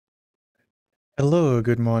Hello,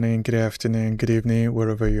 good morning, good afternoon, good evening,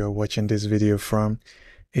 wherever you're watching this video from.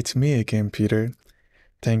 It's me again, Peter.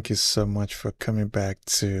 Thank you so much for coming back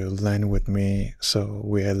to learn with me. So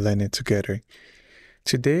we are learning together.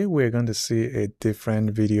 Today, we're going to see a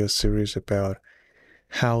different video series about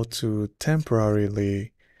how to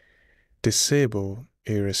temporarily disable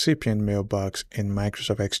a recipient mailbox in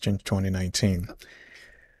Microsoft Exchange 2019.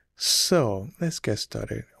 So let's get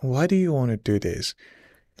started. Why do you want to do this?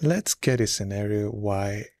 Let's get a scenario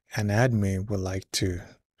why an admin would like to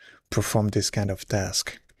perform this kind of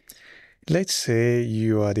task. Let's say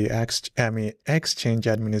you are the exchange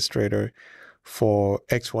administrator for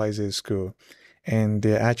XYZ school and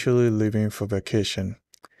they're actually leaving for vacation.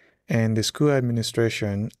 And the school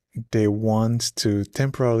administration, they want to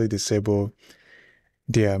temporarily disable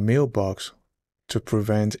their mailbox to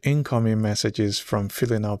prevent incoming messages from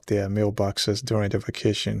filling up their mailboxes during the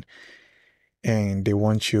vacation. And they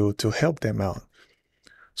want you to help them out.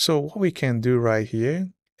 So what we can do right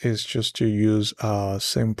here is just to use a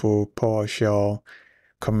simple PowerShell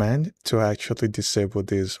command to actually disable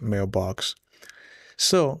this mailbox.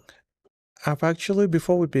 So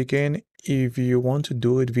before we begin, if you want to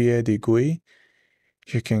do it via the GUI,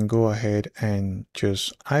 you can go ahead and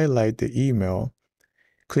just highlight the email,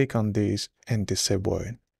 click on this and disable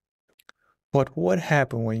it. But what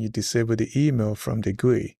happens when you disable the email from the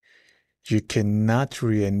GUI? You cannot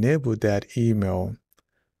re-enable that email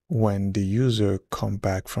when the user come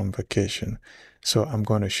back from vacation. So I'm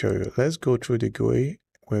going to show you. Let's go through the GUI.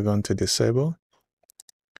 We're going to disable.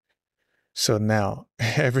 So now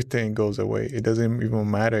everything goes away. It doesn't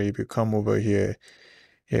even matter if you come over here.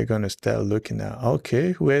 You're going to start looking at,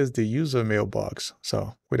 okay, where's the user mailbox?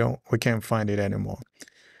 So we can't find it anymore.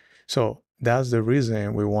 So that's the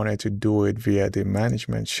reason we wanted to do it via the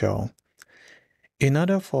management shell. In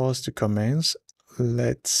order for us to commence,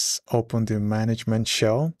 let's open the management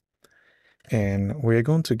shell and we're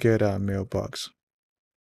going to get our mailbox.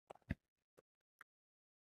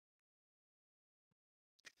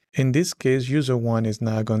 In this case, user 1 is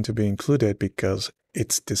not going to be included because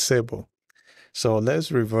it's disabled. So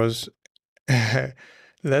let's reverse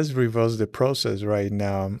the process right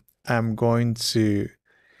now. I'm going to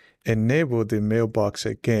enable the mailbox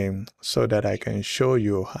again so that I can show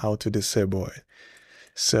you how to disable it.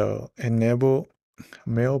 So enable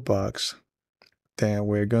mailbox, then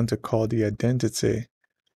we're going to call the identity.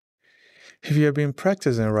 If you have been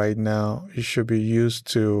practicing right now, you should be used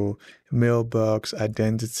to mailbox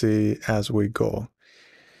identity as we go.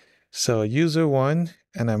 So user 1,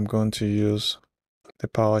 and I'm going to use the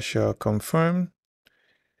PowerShell confirm,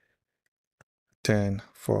 then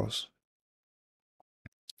false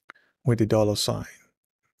with the $sign.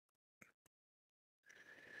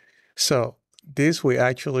 So this will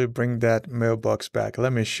actually bring that mailbox back.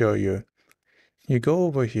 Let me show you. You go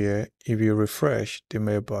over here, if you refresh, the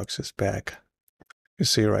mailbox is back. You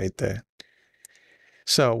see right there.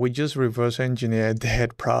 So we just reverse engineered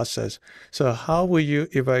that process. So how will you,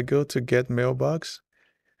 if I go to get mailbox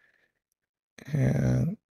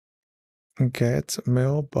and get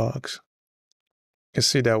mailbox, you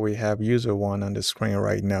see that we have user 1 on the screen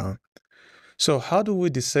right now. So how do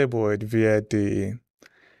we disable it via the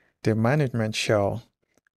management shell?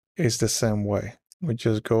 Is the same way. We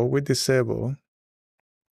just go with disable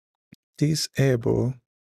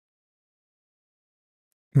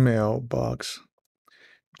mailbox.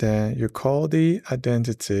 Then you call the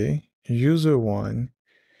identity user 1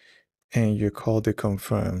 and you call the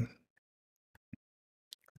confirm.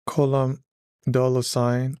 Column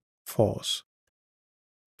 $sign false.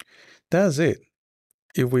 That's it.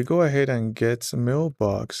 If we go ahead and get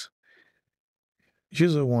mailbox,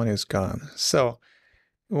 user 1 is gone. So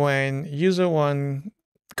when user 1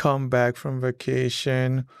 come back from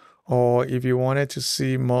vacation, or if you wanted to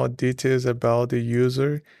see more details about the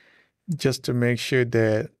user, just to make sure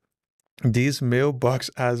that this mailbox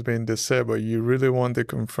has been disabled, you really want to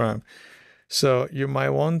confirm. So you might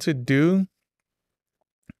want to do,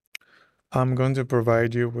 I'm going to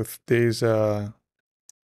provide you with this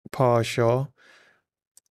PowerShell.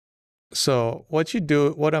 So what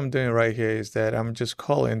I'm doing right here is that I'm just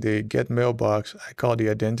calling the get mailbox. I call the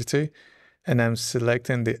identity and I'm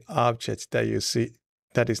selecting the object that you see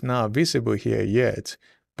that is not visible here yet,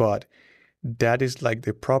 but that is like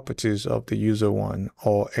the properties of the user 1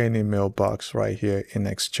 or any mailbox right here in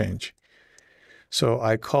Exchange. So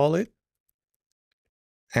I call it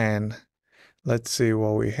and let's see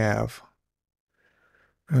what we have.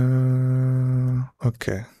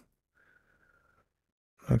 Okay.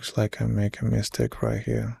 Looks like I make a mistake right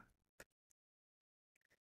here.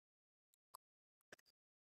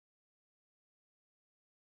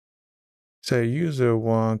 So user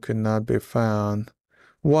one could not be found.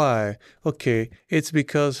 Why? Okay, it's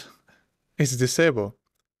because it's disabled.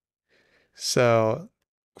 So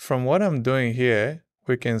from what I'm doing here,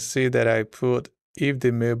 we can see that I put if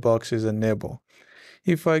the mailbox is enabled.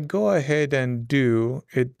 If I go ahead and do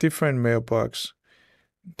a different mailbox,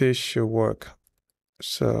 this should work.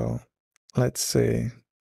 So let's say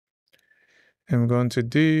I'm going to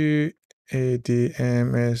do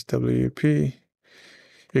ADMSWP.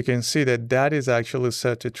 You can see that that is actually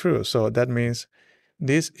set to true. So that means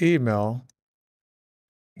this email,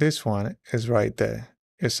 this one is right there.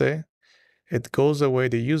 You see? It goes away.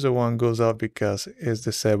 The user one goes out because it's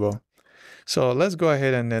disabled. So let's go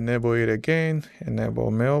ahead and enable it again.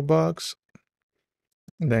 Enable mailbox.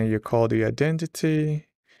 Then you call the identity.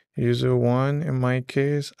 User one, in my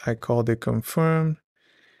case, I call the confirm.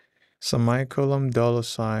 Semicolon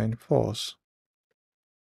 $ false.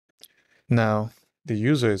 Now the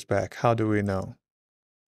user is back. How do we know?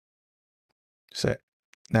 So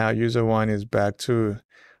now user one is back to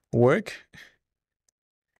work.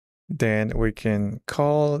 Then we can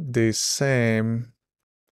call the same.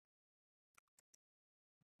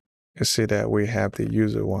 You see that we have the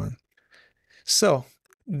user one. So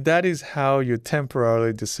that is how you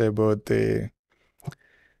temporarily disable the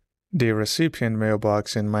recipient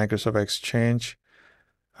mailbox in Microsoft Exchange.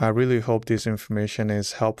 I really hope this information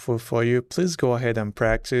is helpful for you. Please go ahead and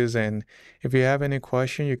practice. And if you have any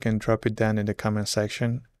question, you can drop it down in the comment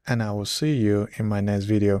section. And I will see you in my next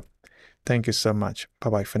video. Thank you so much.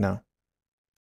 Bye-bye for now.